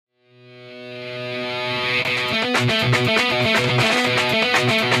One,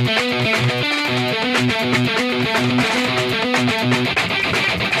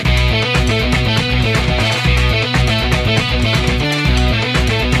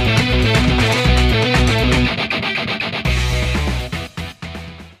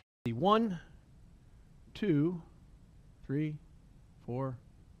 two, three, four,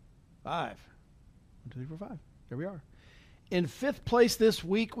 five. 1, 2, 3, 4, 5. There we are. In fifth place this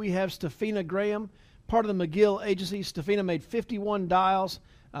week, we have Stefina Graham, part of the McGill Agency. Stefina made 51 dials,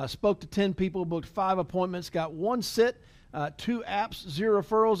 spoke to 10 people, booked 5 appointments, got 1 sit, 2 apps, 0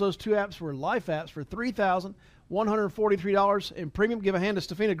 referrals. Those 2 apps were life apps for $3,143 in premium. Give a hand to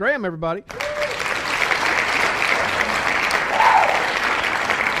Stefina Graham, everybody.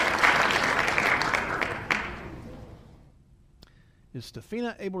 Is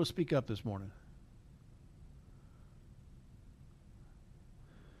Stefina able to speak up this morning?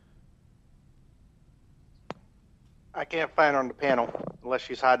 I can't find her on the panel unless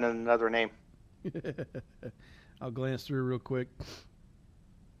she's hiding another name. I'll glance through real quick.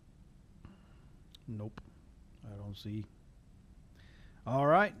 Nope, I don't see. All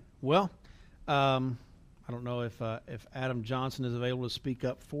right. Well, I don't know if Adam Johnson is available to speak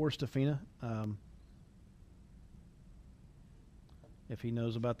up for Stefina. If he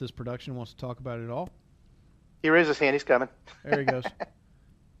knows about this production, wants to talk about it at all. He raised his hand. He's coming. There he goes.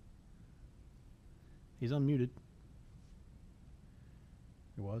 He's unmuted.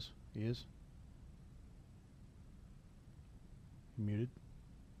 He was. He is. He muted.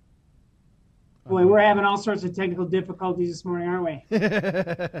 Boy, we're having all sorts of technical difficulties this morning, aren't we? It's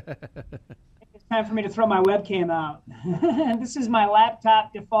time for me to throw my webcam out. This is my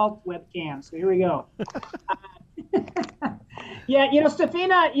laptop default webcam, so here we go. Yeah,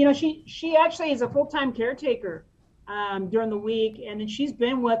 Stefina, she actually is a full-time caretaker during the week, and then she's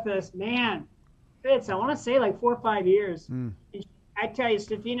been with us, man, Fitz, I want to say like 4 or 5 years. And I tell you,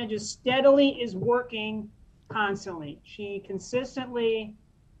 Stefina just steadily is working constantly. She consistently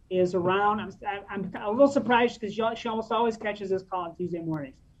is around. I'm a little surprised because she almost always catches this call on Tuesday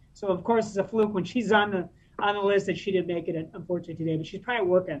mornings. So of course it's a fluke when she's on the list that she didn't make it, unfortunately, today, but she's probably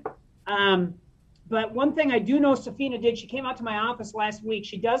working. But one thing I do know Stefina did, she came out to my office last week.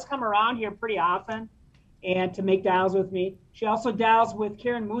 She does come around here pretty often and to make dials with me. She also dials with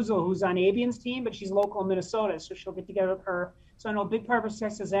Karen Musil, who's on Avian's team, but she's local in Minnesota, so she'll get together with her. So I know a big part of her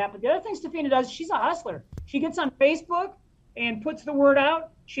success is that. But the other thing Stefina does, she's a hustler. She gets on Facebook and puts the word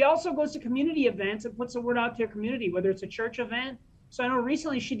out. She also goes to community events and puts the word out to her community, whether it's a church event. So I know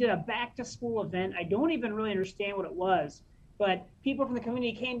recently she did a back-to-school event. I don't even really understand what it was. But people from the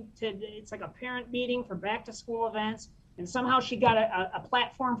community came to, it's like a parent meeting for back to school events. And somehow she got a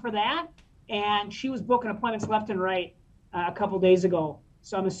platform for that. And she was booking appointments left and right a couple days ago.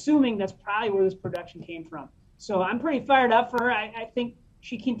 So I'm assuming that's probably where this production came from. So I'm pretty fired up for her. I think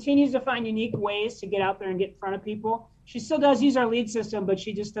she continues to find unique ways to get out there and get in front of people. She still does use our lead system, but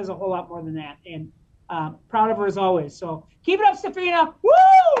she just does a whole lot more than that. And proud of her as always. So keep it up, Stefina.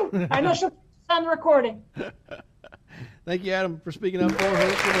 Woo! I know she'll on the recording. Thank you, Adam, for speaking up for her.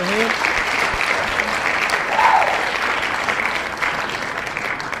 Give her a hand.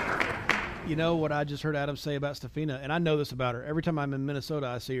 You know what I just heard Adam say about Stefina, and I know this about her. Every time I'm in Minnesota,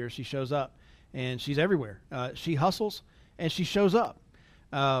 I see her. She shows up, and she's everywhere. She hustles, and she shows up.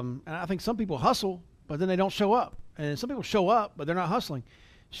 And I think some people hustle, but then they don't show up. And some people show up, but they're not hustling.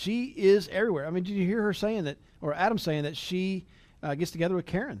 She is everywhere. I mean, did you hear her saying that, or Adam saying that she gets together with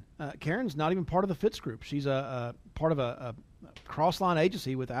Karen? Karen's not even part of the Fitz group. She's a part of a cross-line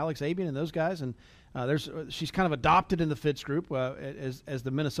agency with Alex Abian and those guys, and she's kind of adopted in the Fitz group as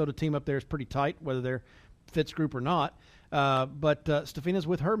the Minnesota team up there is pretty tight, whether they're Fitz group or not. But Stefina's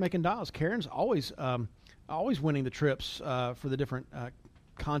with her making dials. Karen's always winning the trips for the different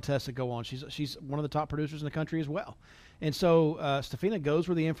contests that go on. She's one of the top producers in the country as well. And so Stefina goes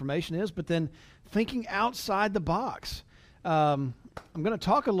where the information is, but then thinking outside the box. I'm going to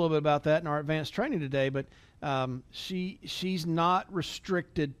talk a little bit about that in our advanced training today, but she's not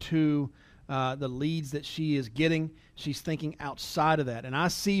restricted to the leads that she is getting. She's thinking outside of that. And I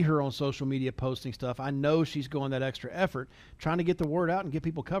see her on social media posting stuff. I know she's going that extra effort, trying to get the word out and get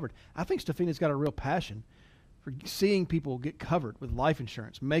people covered. I think Stefina's got a real passion for seeing people get covered with life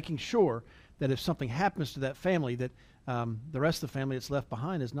insurance, making sure that if something happens to that family, that the rest of the family that's left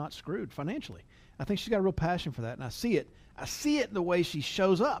behind is not screwed financially. I think she's got a real passion for that, and I see it. I see it in the way she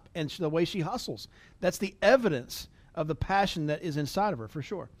shows up and the way she hustles. That's the evidence of the passion that is inside of her, for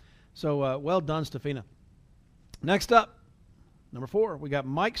sure. So well done, Stefina. Next up, number 4, we got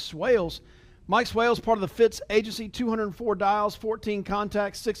Mike Swales. Mike Swales, part of the Fitz agency, 204 dials, 14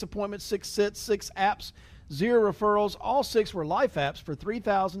 contacts, 6 appointments, 6 sits, 6 apps, 0 referrals. All 6 were life apps for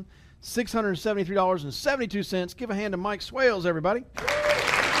 $3,673.72. Give a hand to Mike Swales, everybody.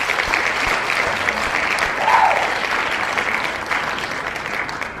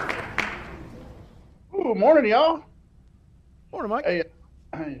 Good morning, y'all. Morning, Mike. Hey,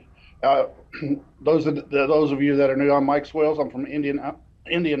 those of you that are new, I'm Mike Swales. I'm from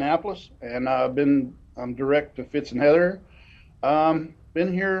Indianapolis, and I'm direct to Fitz and Heather.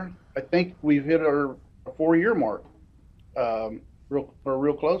 Been here. I think we've hit our 4-year mark. We're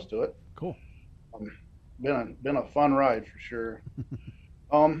real close to it. Cool. Been a fun ride for sure.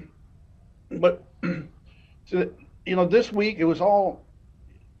 But so, this week it was all.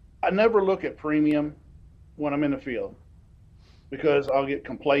 I never look at premium when I'm in the field, because I'll get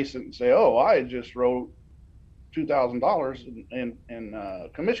complacent and say, "Oh, I just wrote $2,000 in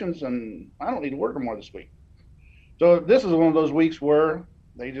commissions, and I don't need to work more this week." So this is one of those weeks where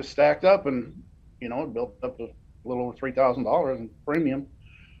they just stacked up, and it built up a little over $3,000 in premium.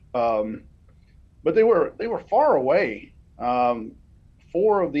 But they were far away.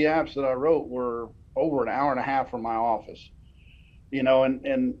 4 of the apps that I wrote were over an hour and a half from my office. And on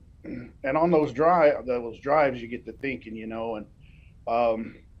those drives you get to thinking, and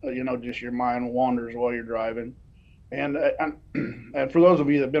just your mind wanders while you're driving. And for those of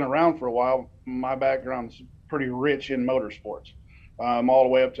you that have been around for a while, my background's pretty rich in motorsports, all the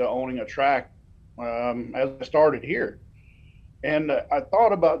way up to owning a track as I started here. And I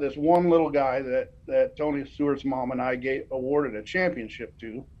thought about this one little guy that Tony Stewart's mom and I awarded a championship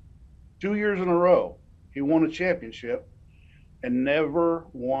to 2 years in a row. He won a championship and never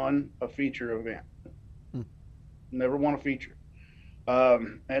won a feature event. Never won a feature.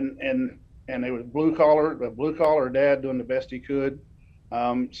 And it was blue collar dad doing the best he could.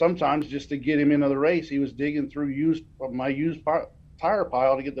 Sometimes just to get him into the race, he was digging through my used tire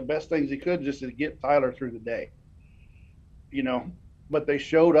pile to get the best things he could just to get Tyler through the day. But they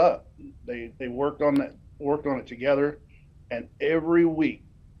showed up. They worked on it together, and every week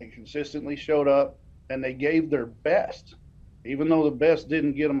they consistently showed up, and they gave their best. Even though the best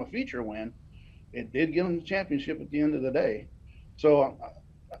didn't get them a feature win, it did get them the championship at the end of the day. So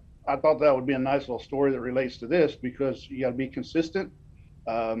I thought that would be a nice little story that relates to this, because you got to be consistent.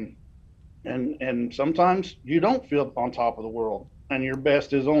 And sometimes you don't feel on top of the world, and your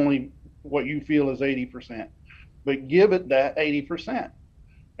best is only what you feel is 80%. But give it that 80%,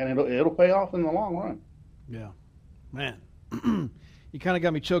 and it'll pay off in the long run. Yeah, man. You kind of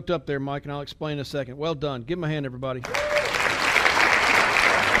got me choked up there, Mike, and I'll explain in a second. Well done. Give him a hand, everybody.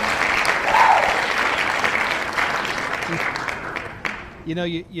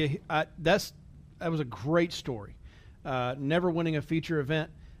 That was a great story. Never winning a feature event,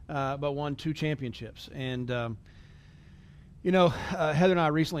 but won 2 championships. And Heather and I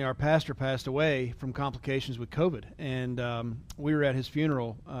recently, our pastor passed away from complications with COVID, and we were at his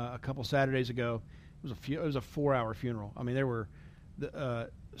funeral a couple Saturdays ago. It was a 4-hour funeral. I mean, there were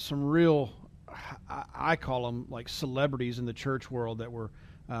some real, I call them like celebrities in the church world that were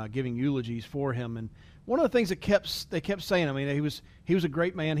giving eulogies for him. And one of the things that they kept saying, I mean, he was a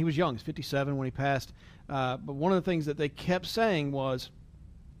great man. He was young. He was 57 when he passed. But one of the things that they kept saying was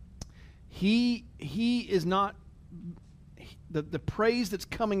he is not, the praise that's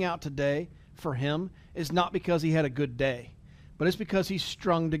coming out today for him is not because he had a good day, but it's because he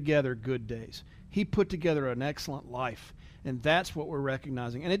strung together good days. He put together an excellent life, and that's what we're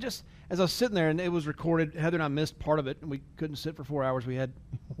recognizing. And it just, as I was sitting there, and it was recorded, Heather and I missed part of it, and we couldn't sit for 4 hours. We have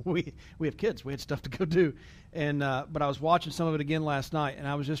kids. We had stuff to go do, and but I was watching some of it again last night, and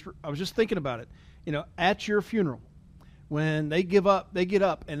I was just thinking about it. At your funeral, when they get up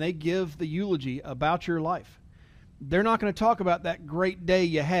and they give the eulogy about your life, they're not going to talk about that great day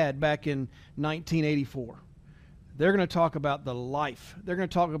you had back in 1984. They're going to talk about the life. They're going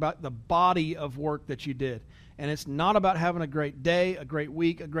to talk about the body of work that you did. And it's not about having a great day, a great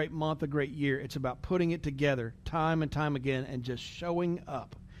week, a great month, a great year. It's about putting it together time and time again and just showing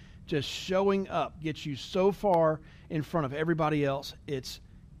up. Just showing up gets you so far in front of everybody else. It's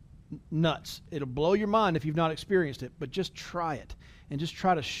nuts. It'll blow your mind if you've not experienced it, but just try it and just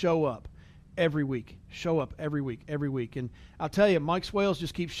try to show up every week. Show up every week. And I'll tell you, Mike Swales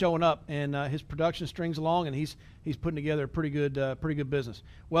just keeps showing up, and his production strings along, and he's putting together a pretty good business.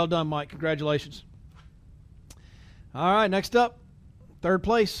 Well done, Mike. Congratulations. All right, next up, third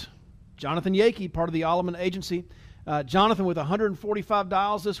place, Jonathan Yakey, part of the Alleman Agency. Jonathan with 145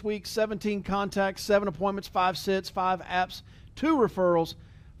 dials this week, 17 contacts, 7 appointments, 5 sits, 5 apps, 2 referrals,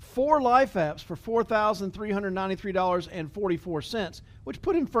 4 life apps for $4,393.44, which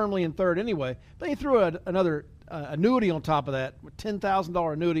put him firmly in third anyway. Then he threw another annuity on top of that,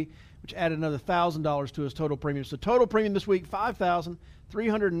 $10,000 annuity, which added another $1,000 to his total premium. So total premium this week,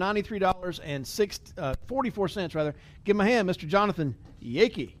 $5,393.44 rather. Give him a hand, Mr. Jonathan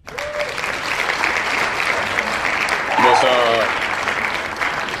Yakey. What's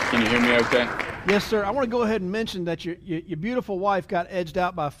Can you hear me okay? Yes, sir. I want to go ahead and mention that your beautiful wife got edged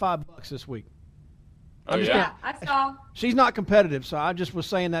out by $5 this week. Oh, yeah? I saw. She's not competitive, so I just was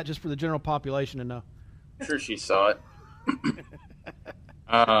saying that just for the general population to know. I'm sure she saw it.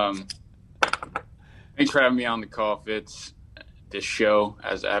 Thanks for having me on the Call Fits, this show,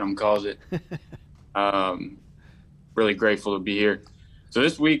 as Adam calls it. Really grateful to be here. So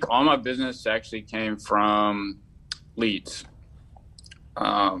this week, all my business actually came from leads.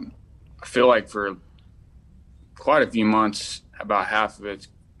 I feel like for quite a few months, about half of it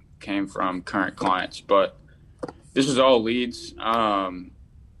came from current clients, but this is all leads. And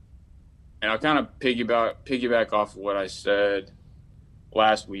I'll kind of piggyback off of what I said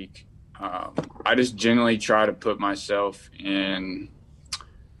last week. I just generally try to put myself in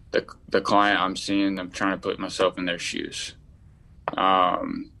the client I'm seeing. I'm trying to put myself in their shoes.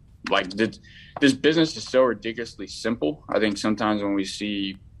 Like this business is so ridiculously simple. I think sometimes when we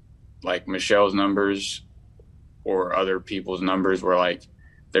see like Michelle's numbers or other people's numbers, where like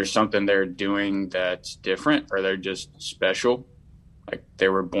there's something they're doing that's different, or they're just special, like they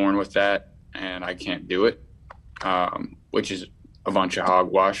were born with that and I can't do it, which is a bunch of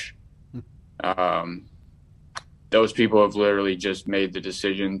hogwash. Those people have literally just made the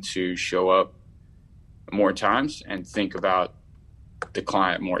decision to show up more times and think about the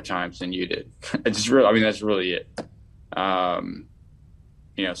client more times than you did. It's really, I mean, that's really it.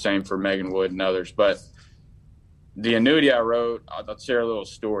 Same for Megan Wood and others, but the annuity I wrote, I'll share a little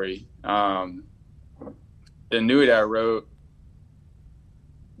story. The annuity I wrote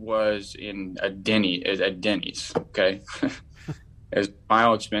was at Denny's. Okay. It was my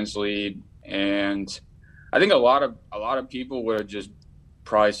own expense lead. And I think a lot of people would have just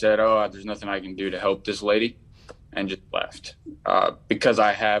probably said, oh, there's nothing I can do to help this lady, and just left, because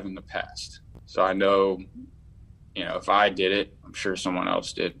I have in the past. So I know, if I did it, I'm sure someone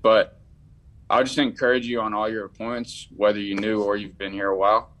else did. But I'll just encourage you on all your appointments, whether you knew or you've been here a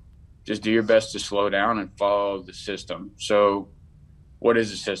while, just do your best to slow down and follow the system. So what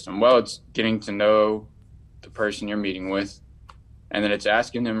is the system? Well, it's getting to know the person you're meeting with, and then it's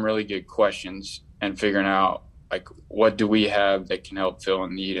asking them really good questions and figuring out, like, what do we have that can help fill a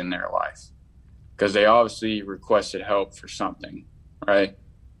need in their life? Because they obviously requested help for something, right?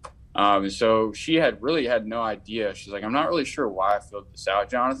 So she really had no idea. She's like, I'm not really sure why I filled this out,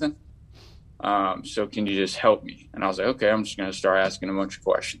 Jonathan. So can you just help me? And I was like, okay, I'm just going to start asking a bunch of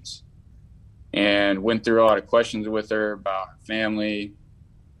questions. And went through a lot of questions with her about her family.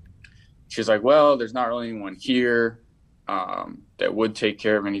 She's like, well, there's not really anyone here that would take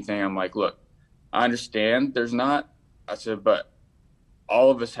care of anything. I'm like, look, I understand there's not. I said, but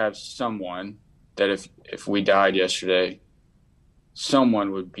all of us have someone that if we died yesterday,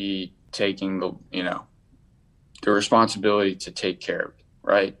 someone would be taking the responsibility to take care of it,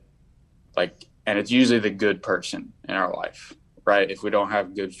 right? Like, and it's usually the good person in our life, right? If we don't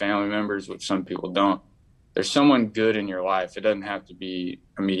have good family members, which some people don't, there's someone good in your life. It doesn't have to be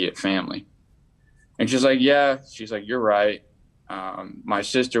immediate family. And she's like, yeah, you're right. My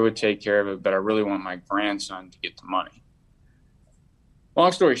sister would take care of it, but I really want my grandson to get the money.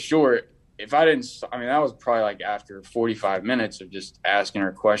 Long story short, that was probably like after 45 minutes of just asking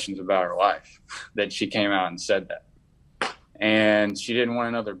her questions about her life that she came out and said that. And she didn't want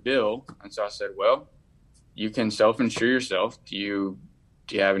another bill. And so I said, well, you can self-insure yourself. Do you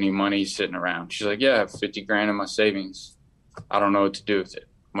have any money sitting around? She's like, yeah, I have 50 grand in my savings. I don't know what to do with it.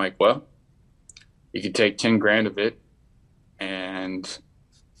 I'm like, well, you could take 10 grand of it and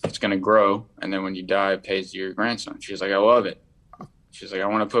it's going to grow. And then when you die, it pays to your grandson. She's like, I love it. She's like, I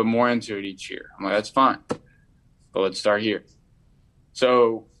want to put more into it each year. I'm like, that's fine, but let's start here.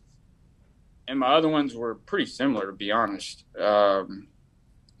 So, and my other ones were pretty similar, to be honest. So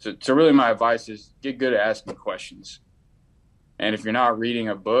really my advice is get good at asking questions. And if you're not reading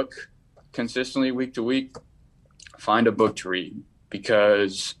a book consistently week to week, find a book to read,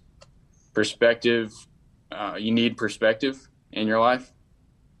 because perspective, you need perspective in your life.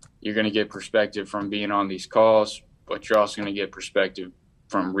 You're going to get perspective from being on these calls, but you're also going to get perspective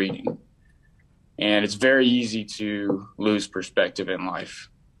from reading. And it's very easy to lose perspective in life,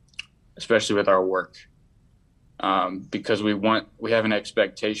 especially with our work, because we have an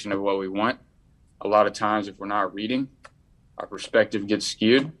expectation of what we want. A lot of times, if we're not reading, our perspective gets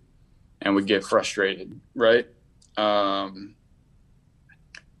skewed and we get frustrated, right? And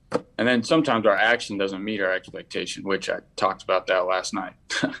And then sometimes our action doesn't meet our expectation, which I talked about that last night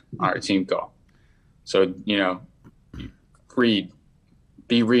on our team call. So, you know, be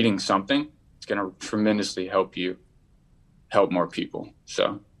reading something. It's going to tremendously help you help more people.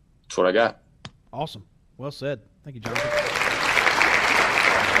 So that's what I got. Awesome. Well said. Thank you, Jonathan.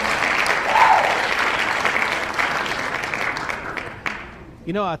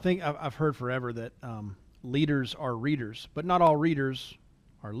 You know, I think I've heard forever that leaders are readers, but not all readers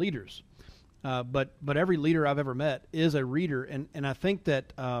are leaders. But every leader I've ever met is a reader, and I think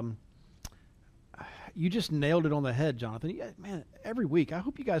that you just nailed it on the head, Jonathan. Man, every week, I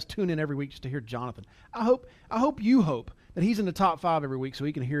hope you guys tune in every week just to hear Jonathan. I hope you hope that he's in the top 5 every week so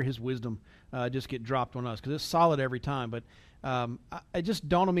he can hear his wisdom just get dropped on us, because it's solid every time. But it just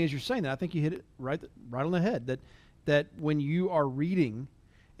dawned on me as you're saying that. I think you hit it right on the head, that when you are reading,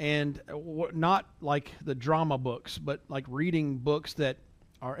 and not like the drama books, but like reading books that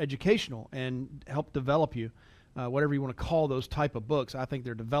are educational and help develop you, whatever you want to call those type of books. I think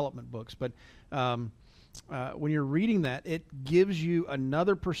they're development books. But when you're reading that, it gives you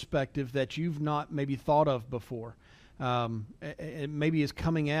another perspective that you've not maybe thought of before. It maybe is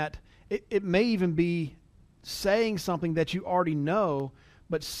coming at, it may even be saying something that you already know,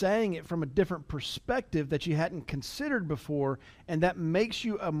 but saying it from a different perspective that you hadn't considered before, and that makes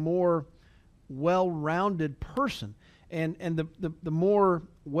you a more well-rounded person. And the more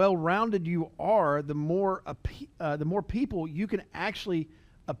well-rounded you are, the more people you can actually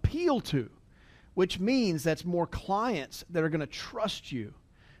appeal to, which means that's more clients that are going to trust you.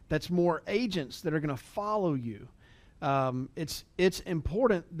 That's more agents that are going to follow you. It's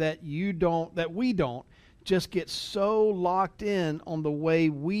important that we don't just get so locked in on the way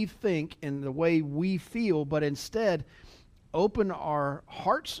we think and the way we feel, but instead open our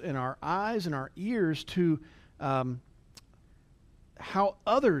hearts and our eyes and our ears to how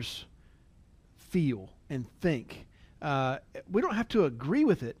others feel and think. We don't have to agree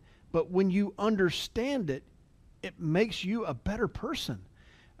with it, but when you understand it, it makes you a better person,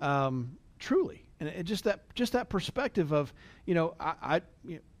 truly. And it just that perspective of, you know,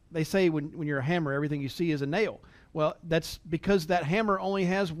 they say when you're a hammer, everything you see is a nail. Well, that's because that hammer only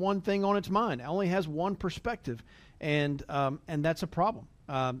has one thing on its mind. It only has one perspective, and that's a problem.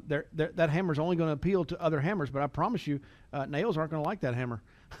 That hammer's only going to appeal to other hammers, but I promise you, nails aren't going to like that hammer.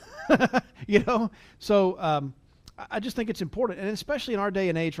 You know? So I just think it's important, and especially in our day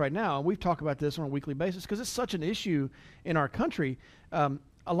and age right now, and we've talked about this on a weekly basis because it's such an issue in our country.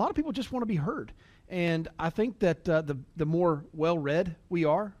 A lot of people just want to be heard. And I think that the more well-read we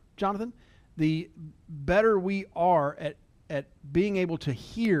are, Jonathan, the better we are at being able to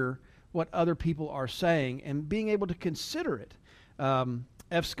hear what other people are saying and being able to consider it.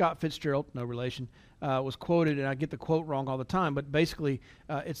 F. Scott Fitzgerald, no relation, was quoted, and I get the quote wrong all the time, but basically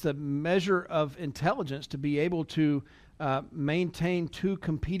it's the measure of intelligence to be able to maintain 2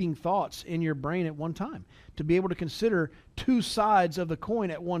 competing thoughts in your brain at one time. To be able to consider 2 sides of the coin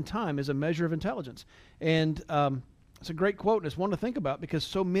at one time is a measure of intelligence. And it's a great quote, and it's one to think about because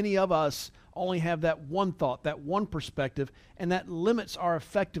so many of us only have that one thought, that one perspective, and that limits our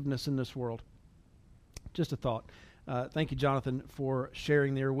effectiveness in this world. Just a thought. Thank you, Jonathan, for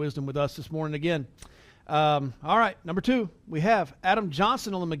sharing their wisdom with us this morning again. All right, number 2, we have Adam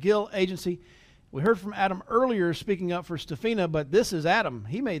Johnson on the McGill Agency. We heard from Adam earlier speaking up for Stefina, but this is Adam.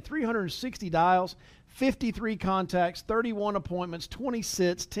 He made 360 dials, 53 contacts, 31 appointments, 20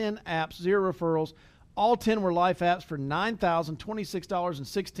 sits, 10 apps, 0 referrals. All 10 were life apps for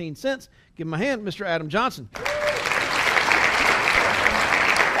 $9,026.16. Give him a hand, Mr. Adam Johnson.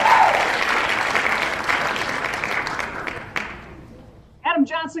 Adam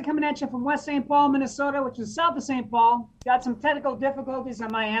Johnson coming at you from West St. Paul, Minnesota, which is south of St. Paul. Got some technical difficulties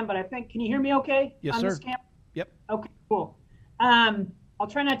on my end, but I think, can you hear me okay? Yes, on sir. This camera? Yep. Okay, cool. I'll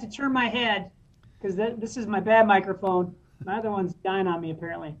try not to turn my head because this is my bad microphone. My other one's dying on me,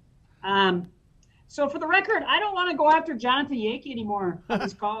 apparently. So for the record, I don't want to go after Jonathan Yankee anymore on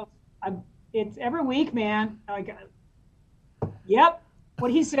these calls. It's every week, man. Yep,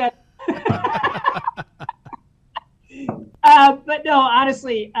 what he said. But no,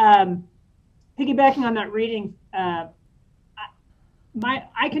 honestly, piggybacking on that reading, I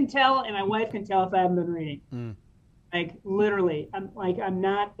can tell, and my wife can tell if I haven't been reading. Like literally, I'm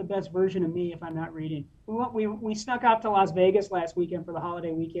not the best version of me if I'm not reading. We snuck out to Las Vegas last weekend for the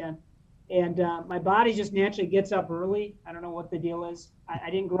holiday weekend, and my body just naturally gets up early. I don't know what the deal is. I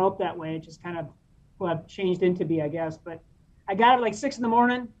didn't grow up that way. It just kind of what I've changed into be, I guess. But I got at like 6 in.the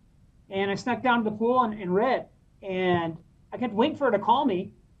morning, and I snuck down to the pool and read. And I kept waiting for her to call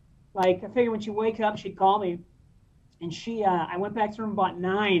me. Like I figured when she wake up, she'd call me. And I went back to her about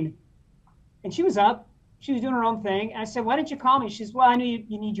 9, And she was up. She was doing her own thing. And I said, why didn't you call me? She says, well, I knew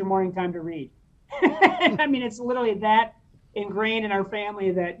you need your morning time to read. I mean, it's literally that ingrained in our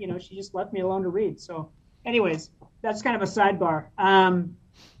family that, she just left me alone to read. So anyways, that's kind of a sidebar.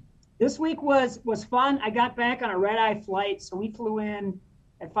 This week was fun. I got back on a red-eye flight. So we flew in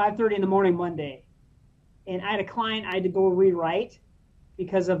at 5:30 in the morning Monday. And I had a client I had to go rewrite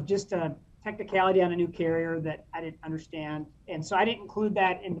because of just a technicality on a new carrier that I didn't understand. And so I didn't include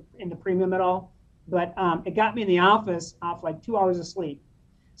that in the premium at all. But it got me in the office off like 2 hours of sleep.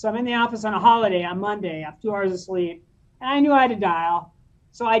 So I'm in the office on a holiday on Monday, I have 2 hours of sleep. And I knew I had to dial.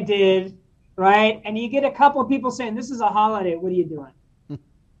 So I did, right? And you get a couple of people saying, this is a holiday. What are you doing?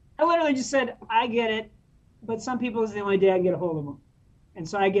 I literally just said, I get it. But some people, is the only day I can get a hold of them. And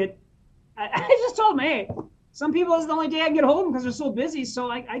so I just told them, hey, some people is the only day I can get a hold of them because they're so busy.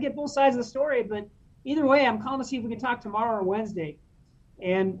 So I get both sides of the story. But either way, I'm calling to see if we can talk tomorrow or Wednesday.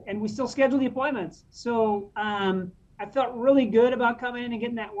 And we still schedule the appointments. So I felt really good about coming in and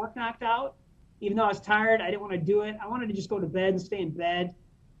getting that work knocked out. Even though I was tired, I didn't want to do it. I wanted to just go to bed and stay in bed.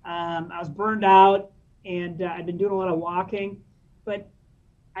 I was burned out, and I'd been doing a lot of walking. But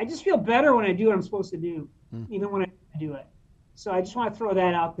I just feel better when I do what I'm supposed to do, even when I do it. So I just want to throw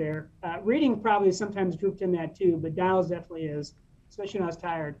that out there. Reading probably is sometimes grouped in that too, but dials definitely is, especially when I was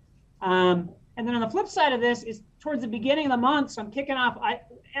tired. And then on the flip side of this is towards the beginning of the month, so I'm kicking off,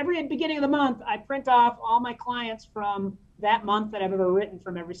 every beginning of the month, I print off all my clients from that month that I've ever written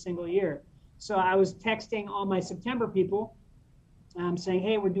from every single year. So I was texting all my September people saying,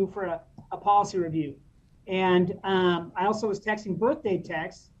 hey, we're due for a policy review. And I also was texting birthday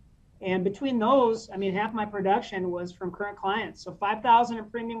texts. And between those, I mean, half my production was from current clients. So 5,000 in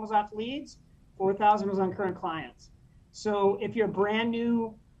premium was off leads, 4,000 was on current clients. So if you're a brand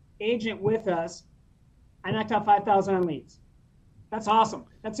new agent with us, I knocked out 5,000 on leads. That's awesome.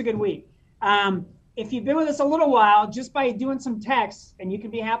 That's a good week. If you've been with us a little while, just by doing some texts, and you can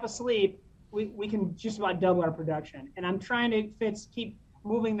be half asleep, we can just about double our production. And I'm trying to keep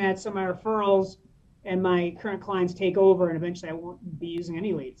moving that so my referrals and my current clients take over, and eventually I won't be using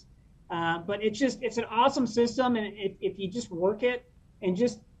any leads. But it's an awesome system, and if you just work it and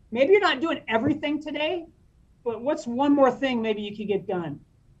just, maybe you're not doing everything today, but what's one more thing maybe you could get done?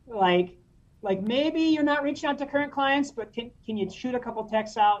 Like maybe you're not reaching out to current clients, but can you shoot a couple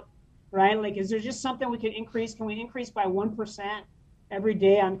texts out, right? Like, is there just something we could increase? Can we increase by 1% every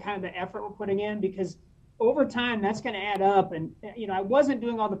day on kind of the effort we're putting in? Because over time, that's going to add up. And, I wasn't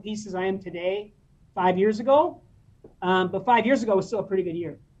doing all the pieces I am today 5 years ago, but 5 years ago was still a pretty good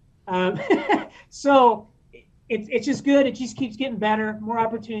year. So it's just good. It just keeps getting better. More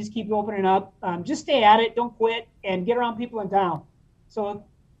opportunities keep opening up. Just stay at it. Don't quit, and get around people in town. So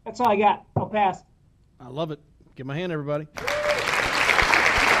that's all I got. I'll pass. I love it. Give my hand, everybody.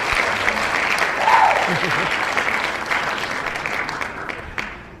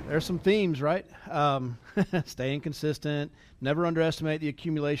 There's some themes, right? Staying consistent, never underestimate the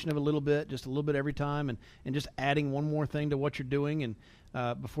accumulation of a little bit, just a little bit every time, and just adding one more thing to what you're doing. And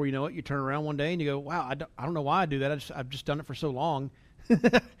before you know it, you turn around one day and you go, wow, I don't know why I do that. I've just done it for so long.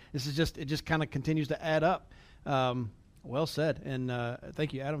 It just kind of continues to add up. Well said. And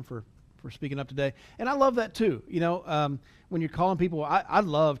thank you, Adam, for speaking up today. And I love that too. When you're calling people, I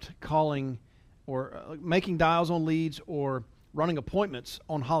loved calling or making dials on leads or running appointments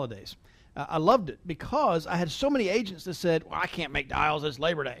on holidays. I loved it because I had so many agents that said, well, I can't make dials, it's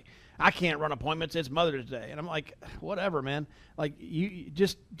Labor Day. I can't run appointments, it's Mother's Day. And I'm like, whatever, man. Like, you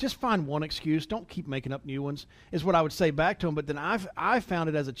just find one excuse. Don't keep making up new ones, is what I would say back to them. But then I found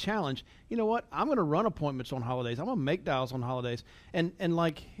it as a challenge. You know what? I'm going to run appointments on holidays. I'm going to make dials on holidays. And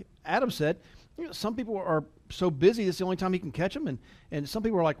like Adam said, some people are so busy, it's the only time you can catch them. And some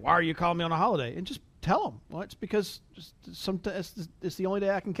people are like, why are you calling me on a holiday? And just tell them, well, it's because it's the only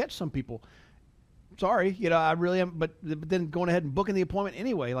day I can catch some people. Sorry, I really am. But then going ahead and booking the appointment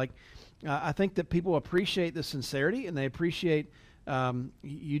anyway. Like, I think that people appreciate the sincerity, and they appreciate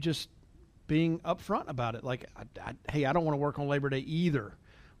you just being upfront about it. Like, hey, I don't want to work on Labor Day either,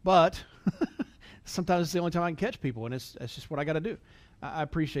 but sometimes it's the only time I can catch people, and it's just what I got to do. I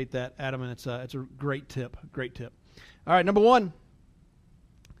appreciate that, Adam, and it's a great tip. Great tip. All right, number one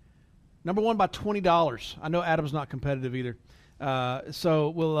by $20. I know Adam's not competitive either. So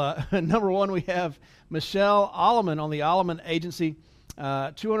we'll number one, we have Michelle Alleman on the Alleman Agency.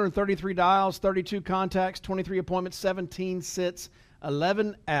 233 dials, 32 contacts, 23 appointments, 17 sits,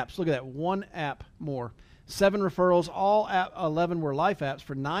 11 apps. Look at that, one app more. 7 referrals, all 11 were life apps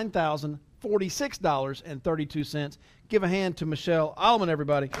for $9,046.32. Give a hand to Michelle Alleman,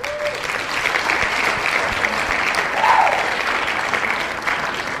 everybody.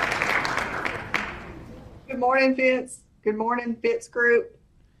 morning, Fitz. Good morning, Fitz Group.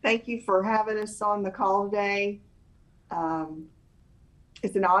 Thank you for having us on the call today.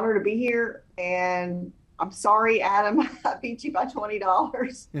 It's an honor to be here, and I'm sorry, Adam, I beat you by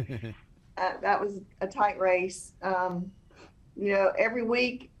 $20. That was a tight race. Every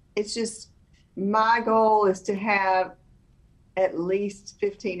week, it's just my goal is to have at least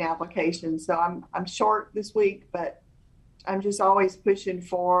 15 applications. So I'm short this week, but I'm just always pushing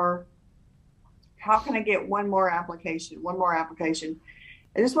for how can I get one more application.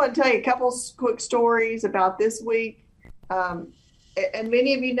 I just want to tell you a couple quick stories about this week. And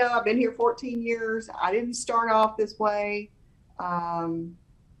many of you know I've been here 14 years. I didn't start off this way. I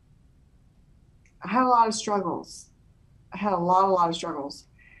had a lot of struggles. A lot of struggles.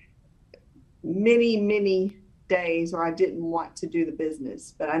 Many days where I didn't want to do the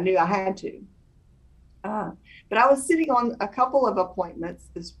business, but I knew I had to. But I was sitting on a couple of appointments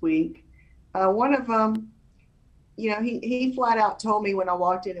this week. One of them, he flat out told me when I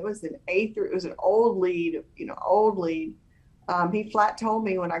walked in, it was an old lead. He flat told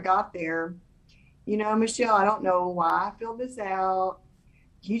me when I got there, Michelle, I don't know why I filled this out.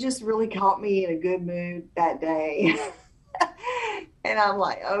 You just really caught me in a good mood that day. And I'm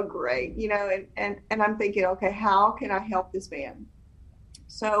like, oh, great. And I'm thinking, okay, how can I help this man?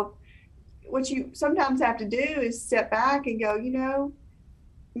 So what you sometimes have to do is step back and go,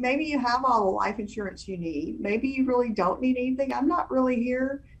 maybe you have all the life insurance you need. Maybe you really don't need anything. I'm not really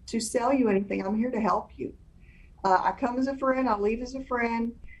here to sell you anything. I'm here to help you. I come as a friend. I leave as a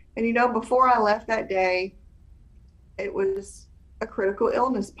friend. And, before I left that day, it was a critical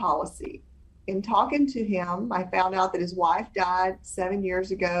illness policy. In talking to him, I found out that his wife died 7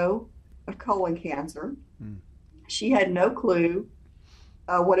 years ago of colon cancer. She had no clue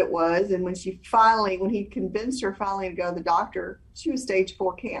what it was. And when he convinced her finally to go to the doctor, she was stage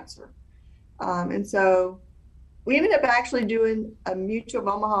 4 cancer. And so we ended up actually doing a Mutual of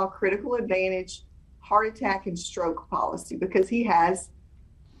Omaha Critical Advantage heart attack and stroke policy because he has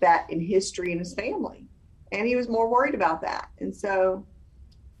that in history in his family. And he was more worried about that. And so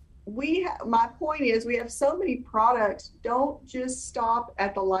my point is we have so many products. Don't just stop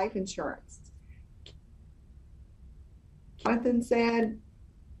at the life insurance. Jonathan said,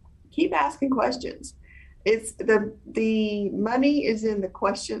 keep asking questions. It's the money is in the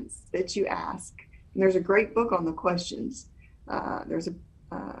questions that you ask. And there's a great book on the questions. There's a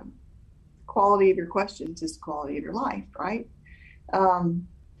quality of your questions is the quality of your life, right?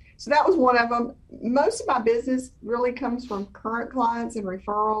 So that was one of them. Most of my business really comes from current clients and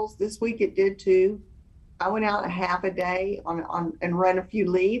referrals. This week it did too. I went out a half a day and ran a few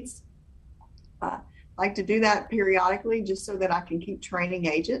leads. I like to do that periodically just so that I can keep training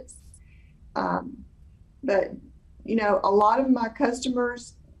agents. But, a lot of my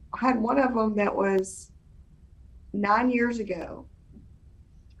customers, I had one of them that was 9 years ago.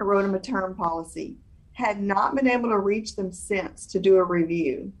 I wrote him a term policy, had not been able to reach them since to do a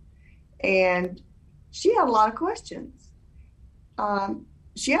review. And she had a lot of questions.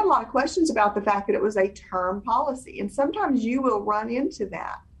 She had a lot of questions about the fact that it was a term policy. And sometimes you will run into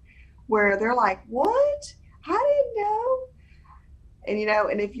that where they're like, what? I didn't know. And,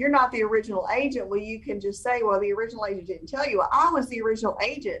 and if you're not the original agent, well, you can just say, well, the original agent didn't tell you. Well, I was the original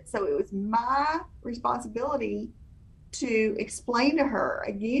agent. So it was my responsibility to explain to her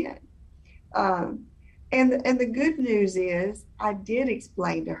again. And the good news is I did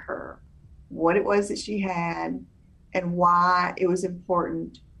explain to her what it was that she had and why it was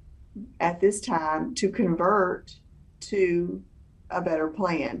important at this time to convert to a better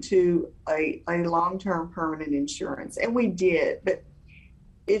plan, to a long-term permanent insurance. And we did, but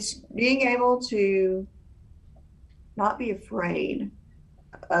it's being able to not be afraid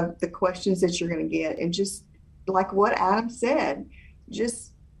of the questions that you're going to get. And just like what Adam said,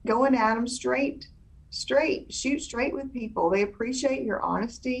 just going at them straight, shoot straight with people. They appreciate your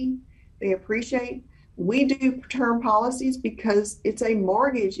honesty. We do term policies because it's a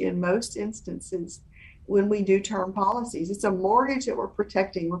mortgage in most instances. When we do term policies, it's a mortgage that we're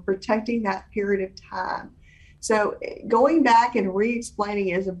protecting. We're protecting that period of time. So going back and re-explaining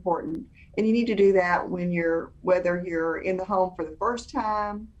is important. And you need to do that whether you're in the home for the first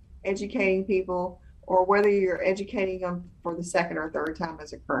time, educating people, or whether you're educating them for the second or third time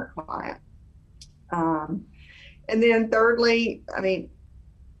as a current client. And then thirdly,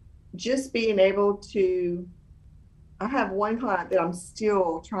 just being able to, I have one client that I'm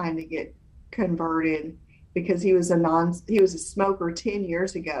still trying to get converted because he was a smoker 10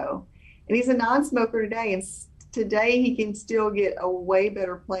 years ago, and he's a non-smoker today. And today he can still get a way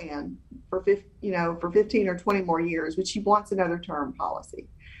better plan for 15 or 20 more years, which he wants another term policy.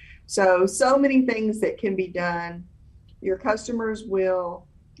 So many things that can be done. Your customers will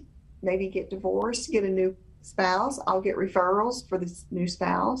maybe get divorced, get a new spouse. I'll get referrals for this new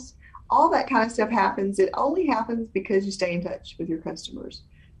spouse. All that kind of stuff happens. It only happens because you stay in touch with your customers.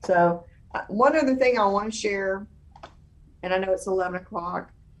 So one other thing I want to share, and I know it's 11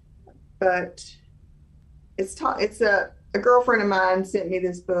 o'clock, but it's a girlfriend of mine sent me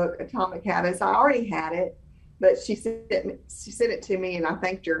this book, Atomic Habits. I already had it, but she sent it to me, and I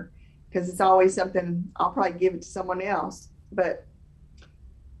thanked her because it's always something I'll probably give it to someone else. But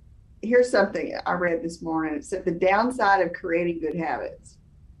here's something I read this morning. It said the downside of creating good habits.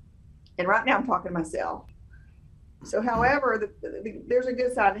 And right now I'm talking to myself. So however, there's a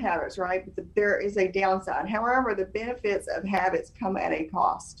good side to habits, right? But there is a downside. However, the benefits of habits come at a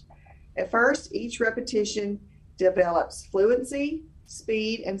cost. At first, each repetition develops fluency,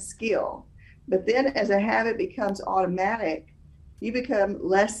 speed, and skill. But then as a habit becomes automatic, you become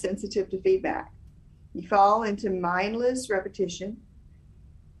less sensitive to feedback. You fall into mindless repetition.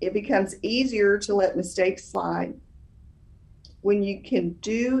 It becomes easier to let mistakes slide. When you can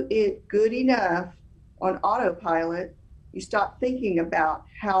do it good enough on autopilot, you stop thinking about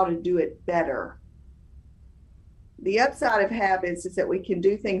how to do it better. The upside of habits is that we can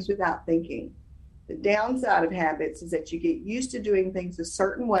do things without thinking. The downside of habits is that you get used to doing things a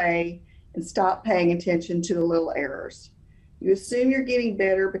certain way and stop paying attention to the little errors. You assume you're getting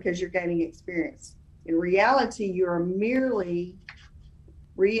better because you're gaining experience. In reality, you are merely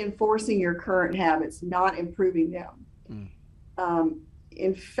reinforcing your current habits, not improving them.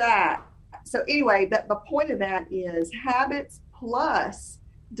 In fact, so anyway, the point of that is habits plus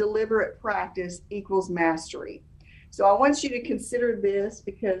deliberate practice equals mastery. So I want you to consider this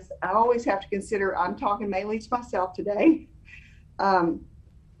because I always have to consider, I'm talking mainly to myself today,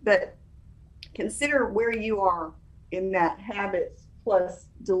 but consider where you are in that habits plus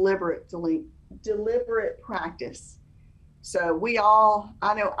deliberate practice. So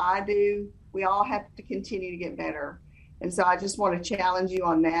I know I do, we all have to continue to get better. And so I just want to challenge you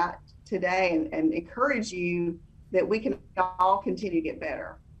on that today and encourage you that we can all continue to get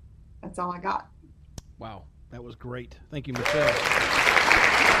better. That's all I got. Wow, that was great. Thank you, Michelle.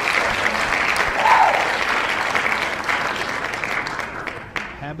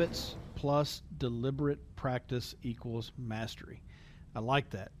 Habits plus deliberate practice equals mastery. I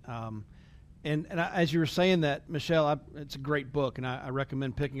like that. And as you were saying that, Michelle, it's a great book, and I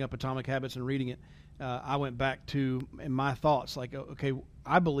recommend picking up Atomic Habits and reading it. I went back to in my thoughts, like, okay,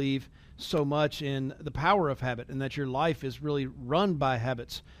 I believe so much in the power of habit and that your life is really run by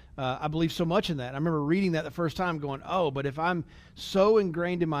habits. I believe so much in that. I remember reading that the first time going, oh, but if I'm so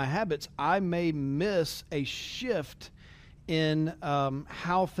ingrained in my habits, I may miss a shift in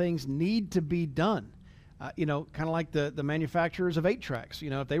how things need to be done. Kind of like the manufacturers of 8-tracks.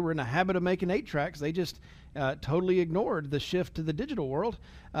 If they were in a habit of making 8-tracks, they just totally ignored the shift to the digital world,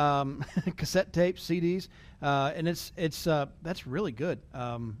 cassette tapes, CDs, and that's really good.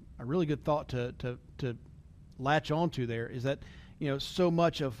 A really good thought to latch onto there is that so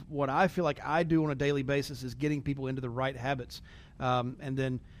much of what I feel like I do on a daily basis is getting people into the right habits, and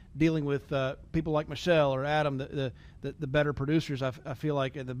then dealing with people like Michelle or Adam, the better producers. I feel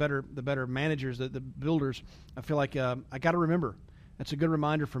like the better managers, the builders. I feel like I got to remember. That's a good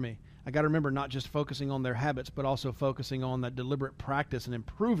reminder for me. I got to remember not just focusing on their habits, but also focusing on that deliberate practice and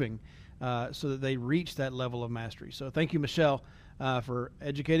improving so that they reach that level of mastery. So thank you, Michelle, for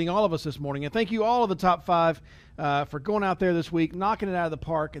educating all of us this morning. And thank you all of the top 5 for going out there this week, knocking it out of the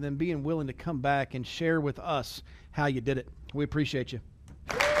park, and then being willing to come back and share with us how you did it. We appreciate you.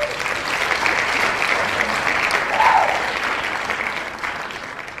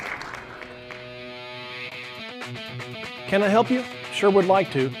 Can I help you? Sure would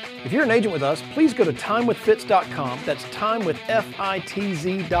like to. If you're an agent with us, please go to timewithfitz.com. That's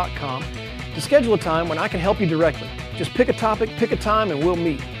timewithfitz.com to schedule a time when I can help you directly. Just pick a topic, pick a time, and we'll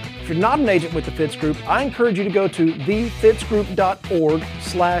meet. If you're not an agent with the Fitz Group, I encourage you to go to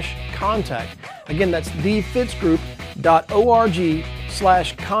thefitzgroup.org/contact. Again, that's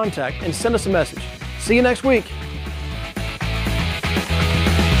thefitzgroup.org/contact and send us a message. See you next week.